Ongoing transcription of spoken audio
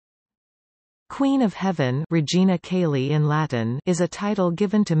Queen of Heaven, Regina Caeli in Latin, is a title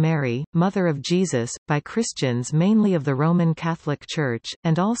given to Mary, Mother of Jesus, by Christians mainly of the Roman Catholic Church,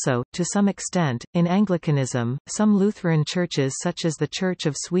 and also, to some extent, in Anglicanism, some Lutheran churches such as the Church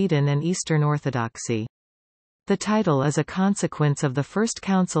of Sweden and Eastern Orthodoxy. The title is a consequence of the First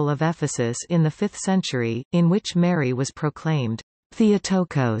Council of Ephesus in the 5th century, in which Mary was proclaimed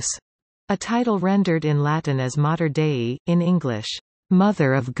Theotokos, a title rendered in Latin as Mater Dei, in English,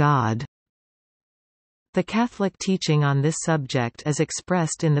 Mother of God. The Catholic teaching on this subject is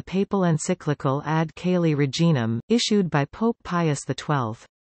expressed in the papal encyclical Ad Caeli Reginam, issued by Pope Pius XII.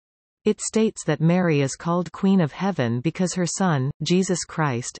 It states that Mary is called Queen of Heaven because her Son, Jesus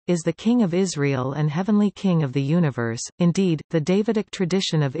Christ, is the King of Israel and Heavenly King of the universe. Indeed, the Davidic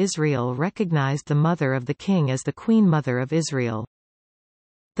tradition of Israel recognized the Mother of the King as the Queen Mother of Israel.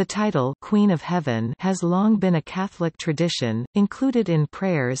 The title Queen of Heaven has long been a Catholic tradition, included in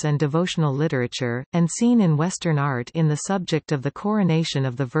prayers and devotional literature, and seen in Western art in the subject of the coronation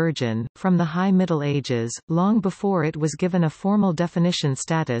of the Virgin, from the High Middle Ages, long before it was given a formal definition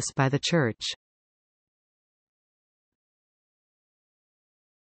status by the Church.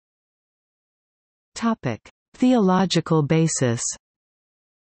 Topic: Theological basis.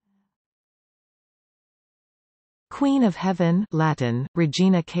 Queen of Heaven Latin,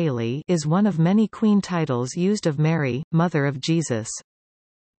 Regina Caeli is one of many queen titles used of Mary, Mother of Jesus.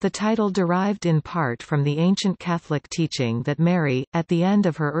 The title derived in part from the ancient Catholic teaching that Mary, at the end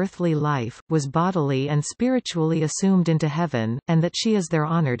of her earthly life, was bodily and spiritually assumed into heaven, and that she is there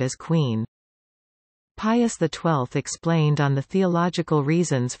honored as queen. Pius XII explained on the theological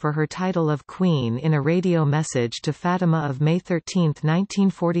reasons for her title of Queen in a radio message to Fatima of May 13,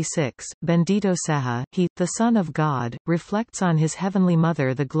 1946, Bendito sea, he, the Son of God, reflects on his heavenly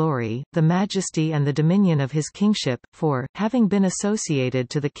Mother the glory, the majesty and the dominion of his kingship, for, having been associated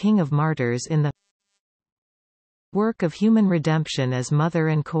to the King of Martyrs in the work of human redemption as mother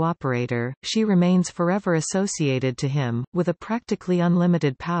and cooperator, she remains forever associated to him, with a practically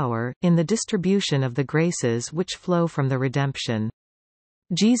unlimited power, in the distribution of the graces which flow from the redemption.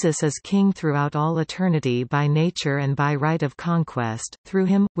 Jesus is King throughout all eternity by nature and by right of conquest, through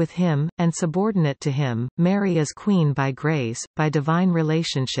him, with him, and subordinate to him. Mary is Queen by grace, by divine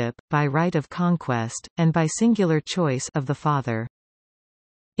relationship, by right of conquest, and by singular choice of the Father.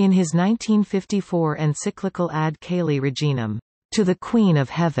 In his 1954 encyclical Ad Caeli Reginam, to the Queen of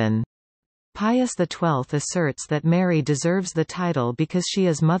Heaven, Pius XII asserts that Mary deserves the title because she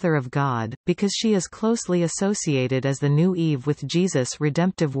is Mother of God, because she is closely associated as the new Eve with Jesus'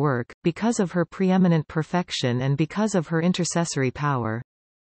 redemptive work, because of her preeminent perfection and because of her intercessory power.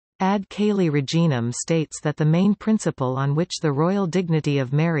 Ad Caeli Reginam states that the main principle on which the royal dignity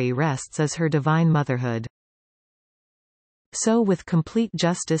of Mary rests is her divine motherhood. So with complete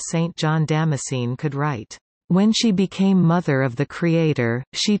justice St. John Damascene could write, "When she became mother of the Creator,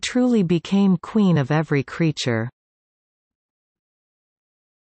 she truly became queen of every creature."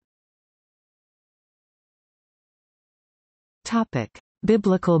 Topic: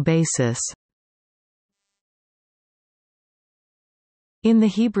 Biblical basis. In the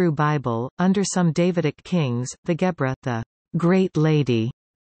Hebrew Bible, under some Davidic kings, the Gebra, the Great Lady,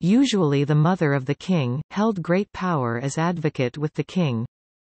 usually the mother of the king, held great power as advocate with the king.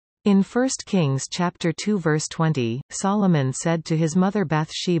 In 1 Kings chapter 2 verse 20, Solomon said to his mother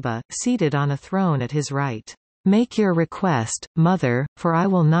Bathsheba, seated on a throne at his right, "Make your request, mother, for I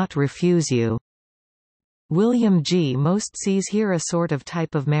will not refuse you." William G. Most sees here a sort of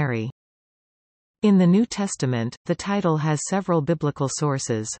type of Mary. In the New Testament, the title has several biblical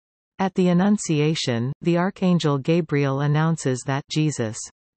sources. At the Annunciation, the Archangel Gabriel announces that Jesus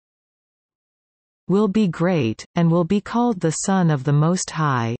will be great, and will be called the Son of the Most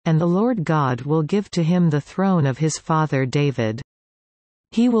High, and the Lord God will give to him the throne of his father David.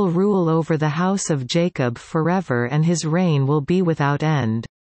 He will rule over the house of Jacob forever and his reign will be without end.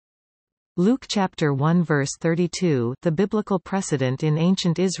 Luke chapter 1 verse 32. The biblical precedent in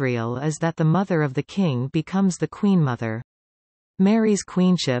ancient Israel is that the mother of the king becomes the queen mother. Mary's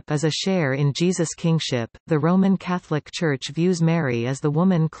queenship is a share in Jesus' kingship. The Roman Catholic Church views Mary as the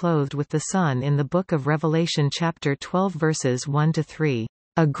woman clothed with the Son in the Book of Revelation chapter 12 verses 1-3.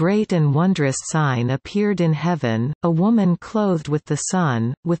 A great and wondrous sign appeared in heaven, a woman clothed with the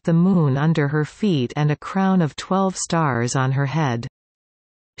sun, with the moon under her feet and a crown of 12 stars on her head.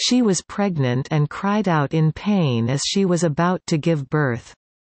 She was pregnant and cried out in pain as she was about to give birth.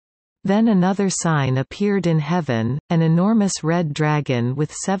 Then another sign appeared in heaven, an enormous red dragon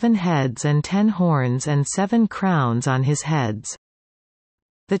with 7 heads and 10 horns and 7 crowns on his heads.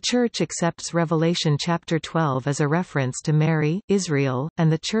 The Church accepts Revelation chapter 12 as a reference to Mary, Israel,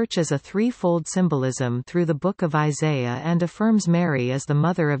 and the Church as a threefold symbolism through the book of Isaiah, and affirms Mary as the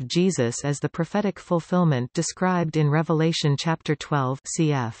mother of Jesus as the prophetic fulfillment described in Revelation chapter 12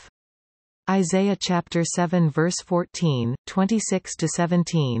 cf. Isaiah chapter 7 verse 14,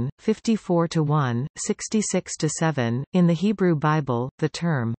 26-17, 54-1, 66-7. In the Hebrew Bible, the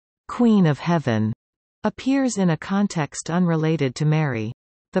term, Queen of Heaven, appears in a context unrelated to Mary.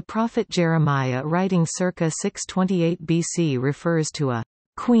 The prophet Jeremiah, writing circa 628 BC, refers to a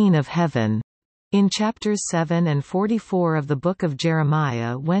Queen of Heaven in chapters 7 and 44 of the book of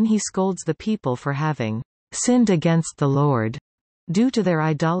Jeremiah, when he scolds the people for having sinned against the Lord due to their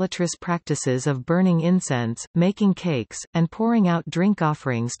idolatrous practices of burning incense, making cakes, and pouring out drink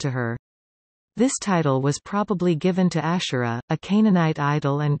offerings to her. This title was probably given to Asherah, a Canaanite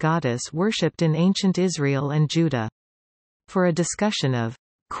idol and goddess worshipped in ancient Israel and Judah. For a discussion of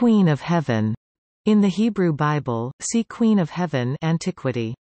Queen of Heaven in the Hebrew Bible, see Queen of Heaven,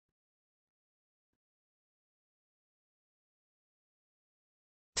 Antiquity.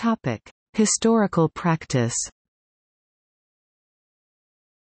 Topic: Historical practice.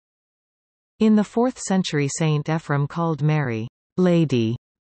 In the 4th century, Saint Ephrem called Mary Lady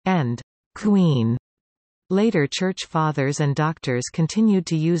and Queen. Later Church Fathers and doctors continued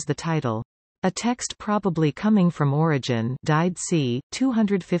to use the title. A text probably coming from Origen, died c.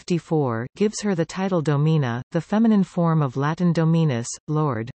 254, gives her the title Domina, the feminine form of Latin Dominus,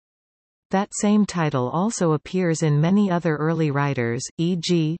 Lord. That same title also appears in many other early writers,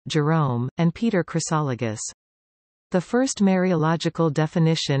 e.g., Jerome, and Peter Chrysologus. The first Mariological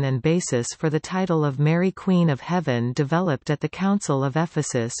definition and basis for the title of Mary Queen of Heaven developed at the Council of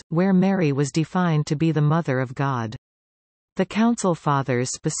Ephesus, where Mary was defined to be the Mother of God. The Council Fathers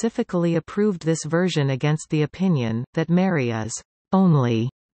specifically approved this version against the opinion that Mary is only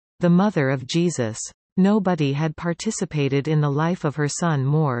the mother of Jesus. Nobody had participated in the life of her Son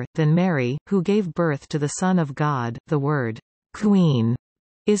more than Mary, who gave birth to the Son of God. The word Queen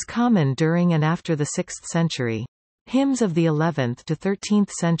is common during and after the 6th century. Hymns of the 11th to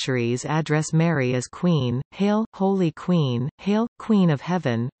 13th centuries address Mary as Queen. Hail, Holy Queen! Hail, Queen of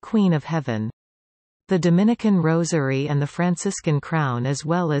Heaven! Queen of Heaven! The Dominican Rosary and the Franciscan Crown, as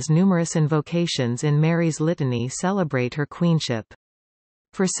well as numerous invocations in Mary's Litany, celebrate her queenship.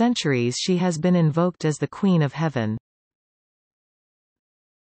 For centuries she has been invoked as the Queen of Heaven.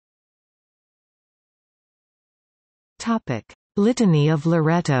 Topic: Litany of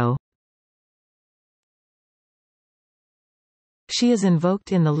Loreto. She is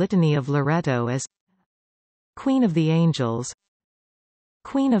invoked in the Litany of Loreto as Queen of the Angels,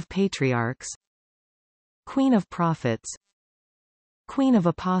 Queen of Patriarchs, Queen of Prophets, Queen of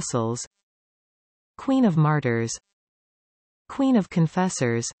Apostles, Queen of Martyrs, Queen of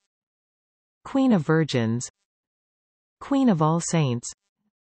Confessors, Queen of Virgins, Queen of All Saints,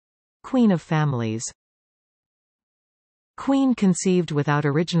 Queen of Families, Queen conceived without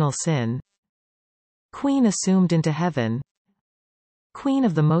original sin, Queen assumed into heaven, Queen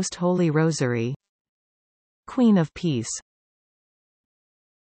of the Most Holy Rosary, Queen of Peace.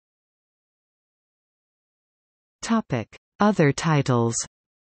 Topic: Other titles.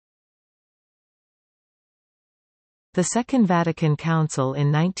 The Second Vatican Council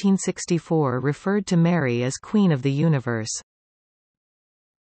in 1964 referred to Mary as Queen of the Universe.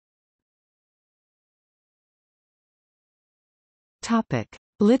 Topic: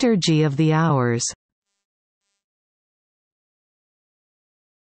 Liturgy of the Hours.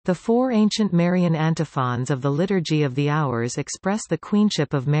 The 4 ancient Marian antiphons of the Liturgy of the Hours express the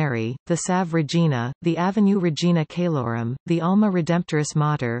queenship of Mary, the Salve Regina, the Avenue Regina Caelorum, the Alma Redemptoris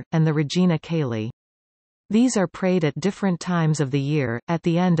Mater, and the Regina Caeli. These are prayed at different times of the year, at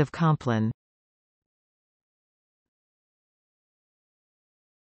the end of Compline.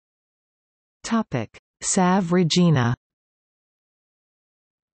 Salve Regina.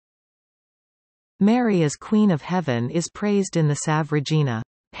 Mary as Queen of Heaven is praised in the Salve Regina,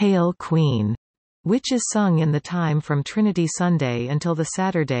 Hail Queen, which is sung in the time from Trinity Sunday until the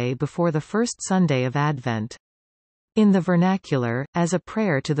Saturday before the first Sunday of Advent. In the vernacular, as a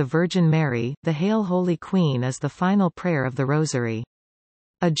prayer to the Virgin Mary, the Hail Holy Queen is the final prayer of the Rosary.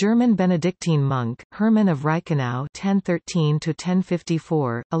 A German Benedictine monk, Hermann of Reichenau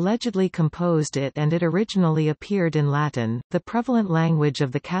 (1013–1054), allegedly composed it, and it originally appeared in Latin, the prevalent language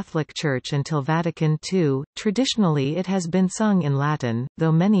of the Catholic Church until Vatican II. Traditionally it has been sung in Latin,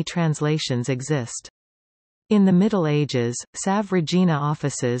 though many translations exist. In the Middle Ages, Salve Regina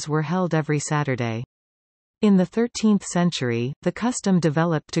offices were held every Saturday. In the 13th century, the custom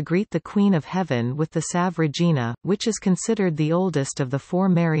developed to greet the Queen of Heaven with the Salve Regina, which is considered the oldest of the four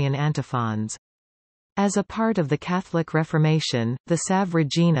Marian antiphons. As a part of the Catholic Reformation, the Salve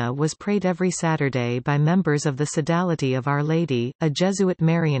Regina was prayed every Saturday by members of the Sodality of Our Lady, a Jesuit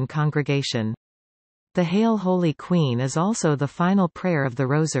Marian congregation. The Hail Holy Queen is also the final prayer of the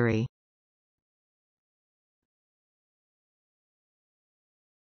Rosary.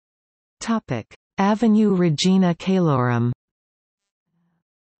 Avenue Regina Caelorum.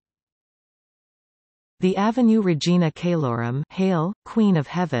 The Avenue Regina Caelorum, Hail, Queen of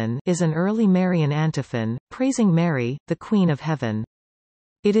Heaven, is an early Marian antiphon, praising Mary, the Queen of Heaven.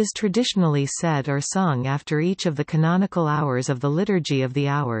 It is traditionally said or sung after each of the canonical hours of the Liturgy of the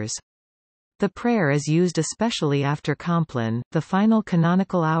Hours. The prayer is used especially after Compline, the final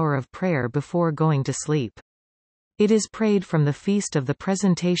canonical hour of prayer before going to sleep. It is prayed from the Feast of the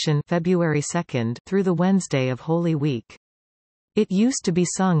Presentation February 2 through the Wednesday of Holy Week. It used to be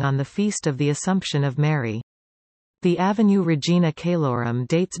sung on the Feast of the Assumption of Mary. The Avenue Regina Caelorum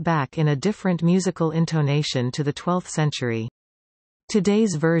dates back in a different musical intonation to the 12th century.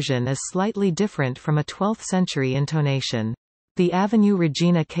 Today's version is slightly different from a 12th century intonation. The Avenue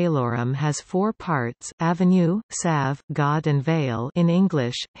Regina Caelorum has four parts: Avenue, Salve, God and Veil in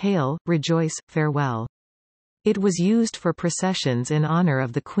English, Hail, Rejoice, Farewell. It was used for processions in honor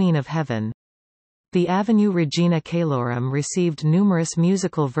of the Queen of Heaven. The Avenue Regina Caelorum received numerous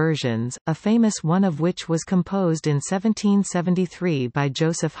musical versions, a famous one of which was composed in 1773 by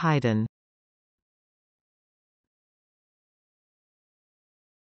Joseph Haydn.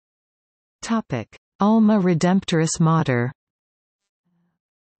 iAlma Redemptoris Mater.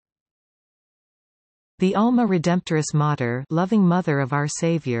 The iAlma Redemptoris Mater, Loving Mother of Our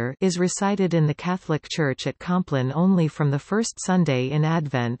Savior, is recited in the Catholic Church at Compline only from the first Sunday in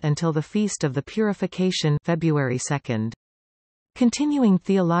Advent until the Feast of the Purification February 2. Continuing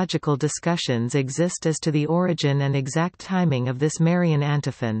theological discussions exist as to the origin and exact timing of this Marian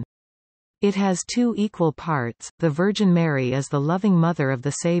antiphon. It has two equal parts: the Virgin Mary as the loving mother of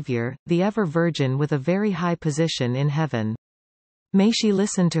the Savior, the ever-Virgin with a very high position in heaven. May she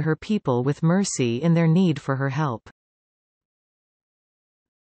listen to her people with mercy in their need for her help.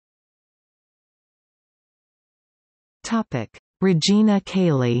 Regina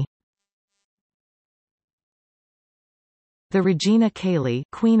Caeli. The Regina Caeli,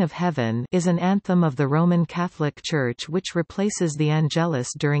 Queen of Heaven, is an anthem of the Roman Catholic Church which replaces the Angelus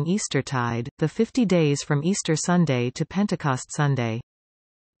during Eastertide, the 50 days from Easter Sunday to Pentecost Sunday.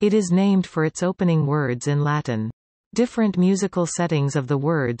 It is named for its opening words in Latin. Different musical settings of the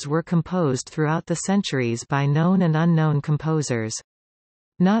words were composed throughout the centuries by known and unknown composers.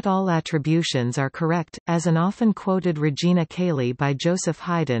 Not all attributions are correct, as an often quoted Regina Caeli by Joseph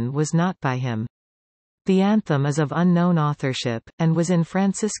Haydn was not by him. The anthem is of unknown authorship, and was in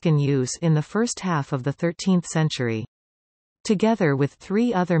Franciscan use in the first half of the 13th century. Together with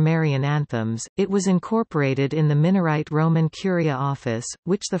three other Marian anthems, it was incorporated in the Minorite Roman Curia office,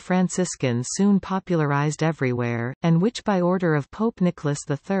 which the Franciscans soon popularized everywhere, and which by order of Pope Nicholas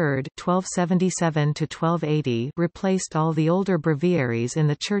III (1277–1280) replaced all the older breviaries in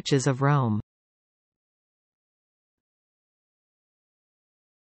the churches of Rome.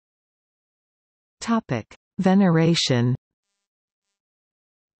 Veneration.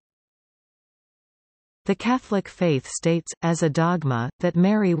 The Catholic faith states, as a dogma, that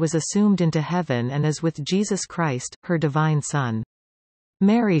Mary was assumed into heaven and is with Jesus Christ, her divine Son.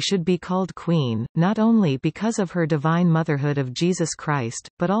 Mary should be called Queen, not only because of her divine motherhood of Jesus Christ,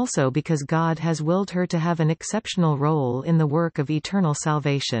 but also because God has willed her to have an exceptional role in the work of eternal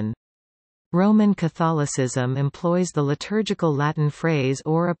salvation. Roman Catholicism employs the liturgical Latin phrase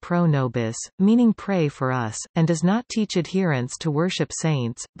ora pro nobis, meaning pray for us, and does not teach adherents to worship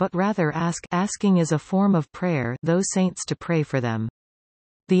saints, but rather asking is a form of prayer those saints to pray for them.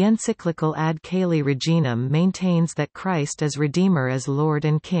 The encyclical Ad Caeli Reginam maintains that Christ as Redeemer is Lord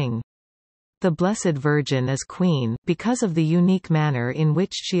and King. The Blessed Virgin is Queen, because of the unique manner in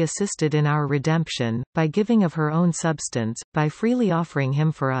which she assisted in our redemption, by giving of her own substance, by freely offering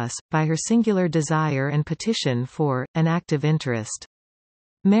him for us, by her singular desire and petition for, an active interest.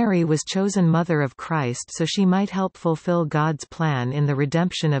 Mary was chosen Mother of Christ so she might help fulfill God's plan in the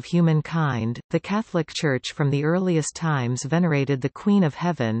redemption of humankind. The Catholic Church from the earliest times venerated the Queen of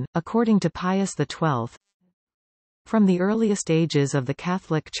Heaven, according to Pius XII. From the earliest ages of the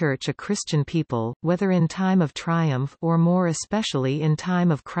Catholic Church, a Christian people, whether in time of triumph or more especially in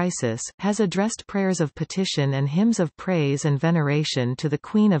time of crisis, has addressed prayers of petition and hymns of praise and veneration to the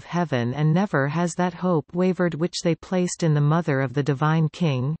Queen of Heaven, and never has that hope wavered which they placed in the Mother of the Divine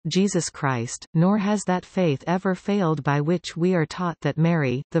King, Jesus Christ, nor has that faith ever failed by which we are taught that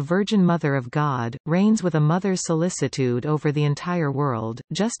Mary, the Virgin Mother of God, reigns with a mother's solicitude over the entire world,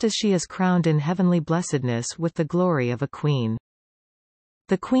 just as she is crowned in heavenly blessedness with the glory of a queen.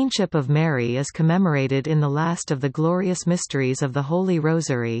 The Queenship of Mary is commemorated in the last of the glorious mysteries of the Holy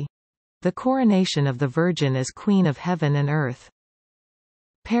Rosary, the coronation of the Virgin as Queen of Heaven and Earth.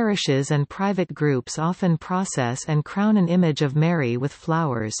 Parishes and private groups often process and crown an image of Mary with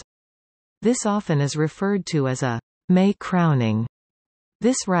flowers. This often is referred to as a May crowning.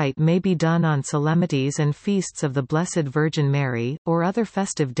 This rite may be done on solemnities and feasts of the Blessed Virgin Mary, or other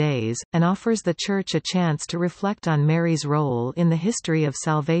festive days, and offers the Church a chance to reflect on Mary's role in the history of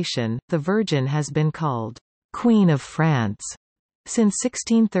salvation. The Virgin has been called Queen of France since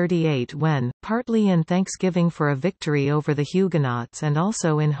 1638 when, partly in thanksgiving for a victory over the Huguenots and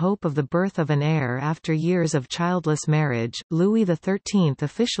also in hope of the birth of an heir after years of childless marriage, Louis XIII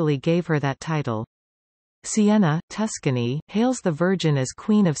officially gave her that title. Siena, Tuscany, hails the Virgin as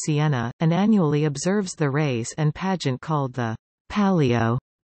Queen of Siena, and annually observes the race and pageant called the Palio.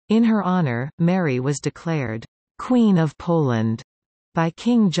 In her honor, Mary was declared Queen of Poland by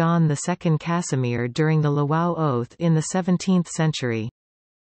King John II Casimir during the Lwów Oath in the 17th century.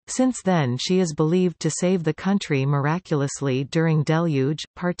 Since then she is believed to save the country miraculously during deluge,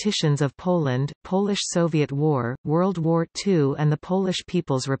 partitions of Poland, Polish-Soviet War, World War II and the Polish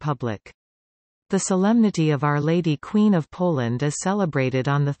People's Republic. The Solemnity of Our Lady Queen of Poland is celebrated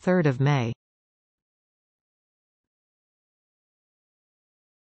on 3 May.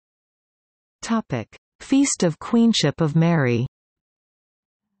 Feast of Queenship of Mary.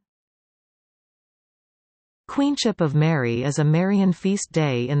 Queenship of Mary is a Marian feast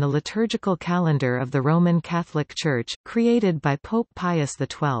day in the liturgical calendar of the Roman Catholic Church, created by Pope Pius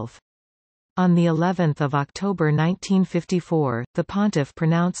XII. On the 11th of October 1954, the pontiff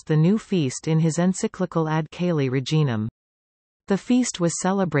pronounced the new feast in his encyclical Ad Caeli Reginam. The feast was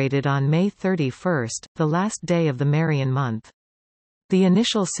celebrated on May 31, the last day of the Marian month. The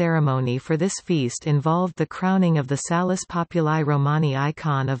initial ceremony for this feast involved the crowning of the Salus Populi Romani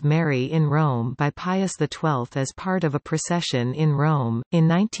icon of Mary in Rome by Pius XII as part of a procession in Rome. In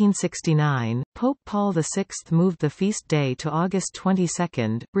 1969, Pope Paul VI moved the feast day to August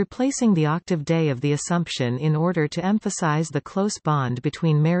 22, replacing the octave day of the Assumption in order to emphasize the close bond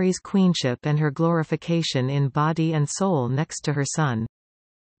between Mary's queenship and her glorification in body and soul next to her Son.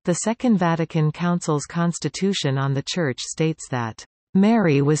 The Second Vatican Council's Constitution on the Church states that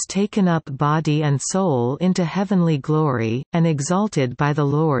Mary was taken up body and soul into heavenly glory, and exalted by the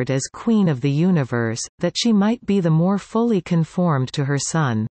Lord as Queen of the universe, that she might be the more fully conformed to her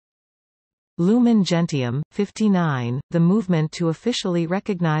Son. Lumen Gentium, 59. The movement to officially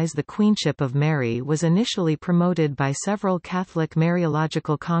recognize the Queenship of Mary was initially promoted by several Catholic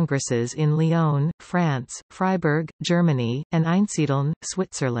Mariological congresses in Lyon, France, Freiburg, Germany, and Einsiedeln,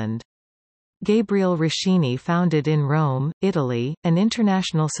 Switzerland. Gabriel Roschini founded in Rome, Italy, an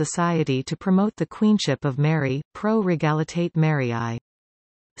international society to promote the Queenship of Mary, Pro Regalitate Mariae.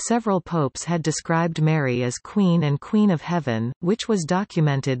 Several popes had described Mary as Queen and Queen of Heaven, which was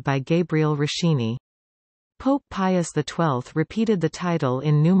documented by Gabriel Roschini. Pope Pius XII repeated the title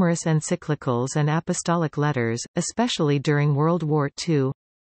in numerous encyclicals and apostolic letters, especially during World War II.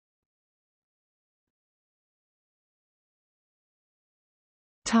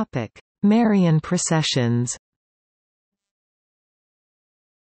 Marian processions.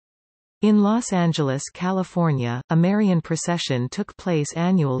 In Los Angeles, California, a Marian procession took place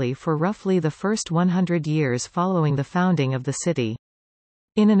annually for roughly the first 100 years following the founding of the city.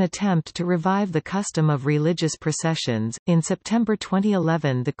 In an attempt to revive the custom of religious processions, in September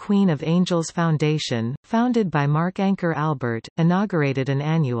 2011 the Queen of Angels Foundation, founded by Mark Anker Albert, inaugurated an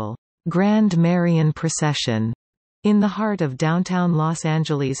annual Grand Marian Procession in the heart of downtown Los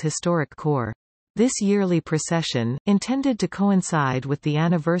Angeles' historic core. This yearly procession, intended to coincide with the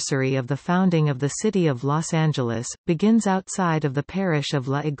anniversary of the founding of the city of Los Angeles, begins outside of the parish of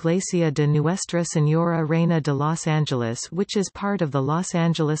La Iglesia de Nuestra Señora Reina de Los Angeles, which is part of the Los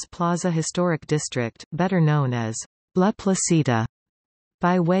Angeles Plaza Historic District, better known as La Placita.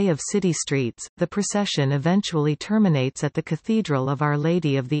 By way of city streets, the procession eventually terminates at the Cathedral of Our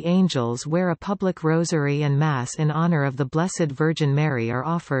Lady of the Angels, where a public rosary and Mass in honor of the Blessed Virgin Mary are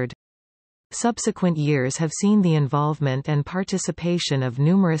offered. Subsequent years have seen the involvement and participation of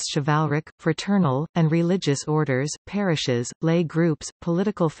numerous chivalric, fraternal, and religious orders, parishes, lay groups,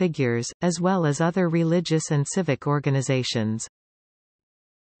 political figures, as well as other religious and civic organizations.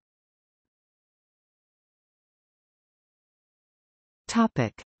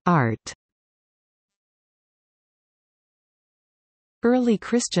 Art. Early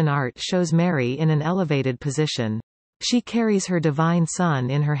Christian art shows Mary in an elevated position. She carries her divine Son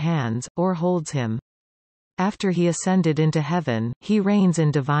in her hands, or holds him. After he ascended into heaven, he reigns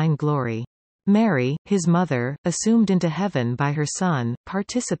in divine glory. Mary, his mother, assumed into heaven by her Son,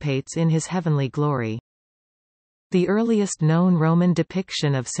 participates in his heavenly glory. The earliest known Roman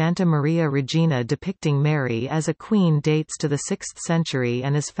depiction of Santa Maria Regina depicting Mary as a queen dates to the 6th century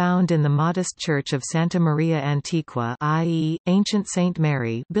and is found in the modest church of Santa Maria Antiqua, i.e., ancient Saint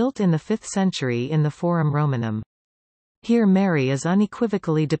Mary, built in the 5th century in the Forum Romanum. Here Mary is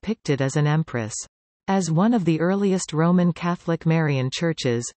unequivocally depicted as an empress. As one of the earliest Roman Catholic Marian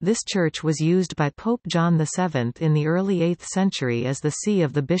churches, this church was used by Pope John VII in the early 8th century as the see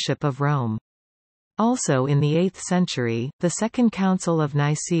of the Bishop of Rome. Also in the 8th century, the Second Council of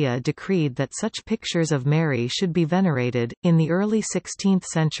Nicaea decreed that such pictures of Mary should be venerated. In the early 16th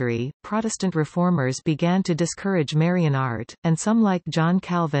century, Protestant reformers began to discourage Marian art, and some like John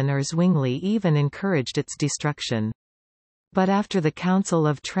Calvin or Zwingli even encouraged its destruction. But after the Council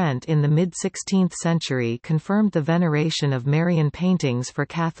of Trent in the mid-16th century confirmed the veneration of Marian paintings for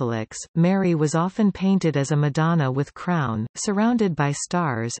Catholics, Mary was often painted as a Madonna with crown, surrounded by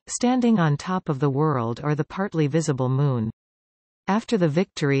stars, standing on top of the world or the partly visible moon. After the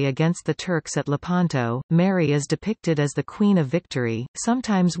victory against the Turks at Lepanto, Mary is depicted as the Queen of Victory,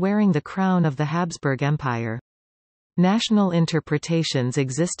 sometimes wearing the crown of the Habsburg Empire. National interpretations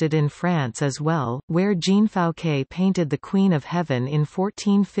existed in France as well, where Jean Fouquet painted the Queen of Heaven in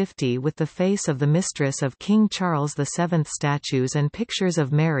 1450 with the face of the mistress of King Charles VII. Statues and pictures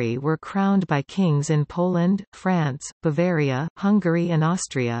of Mary were crowned by kings in Poland, France, Bavaria, Hungary and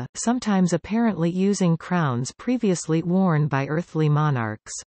Austria, sometimes apparently using crowns previously worn by earthly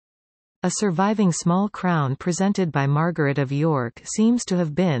monarchs. A surviving small crown presented by Margaret of York seems to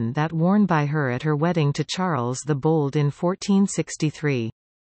have been that worn by her at her wedding to Charles the Bold in 1463.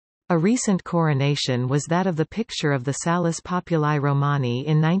 A recent coronation was that of the picture of the Salus Populi Romani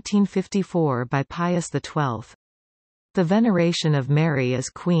in 1954 by Pius XII. The veneration of Mary as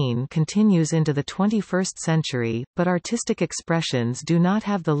Queen continues into the 21st century, but artistic expressions do not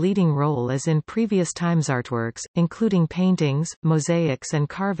have the leading role as in previous times. Artworks, including paintings, mosaics and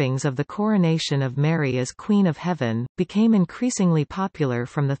carvings of the coronation of Mary as Queen of Heaven, became increasingly popular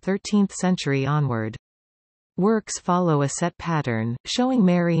from the 13th century onward. Works follow a set pattern, showing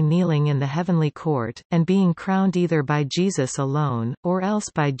Mary kneeling in the heavenly court, and being crowned either by Jesus alone, or else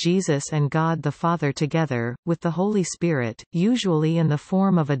by Jesus and God the Father together, with the Holy Spirit, usually in the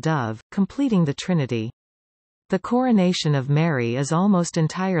form of a dove, completing the Trinity. The coronation of Mary is almost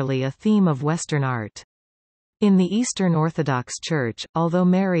entirely a theme of Western art. In the Eastern Orthodox Church, although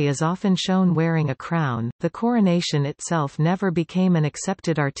Mary is often shown wearing a crown, the coronation itself never became an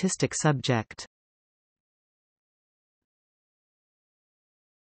accepted artistic subject.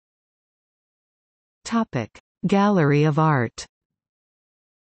 Topic: Gallery of art.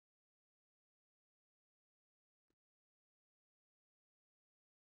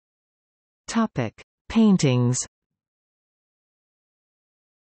 Topic: Paintings.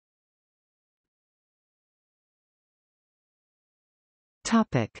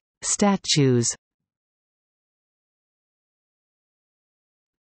 Topic: Statues.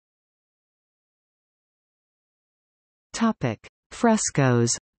 Topic: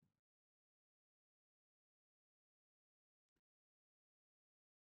 Frescoes.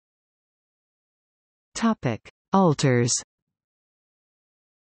 Topic: Altars.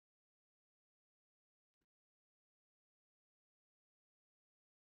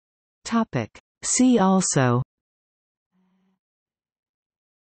 Topic: See also: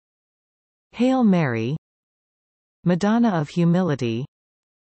 Hail Mary, Madonna of Humility,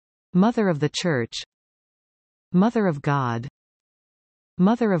 Mother of the Church, Mother of God,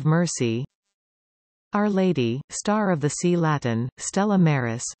 Mother of Mercy, Our Lady, Star of the Sea. Latin, Stella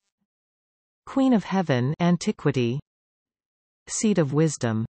Maris, Queen of Heaven. Antiquity, Seat of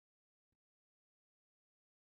Wisdom.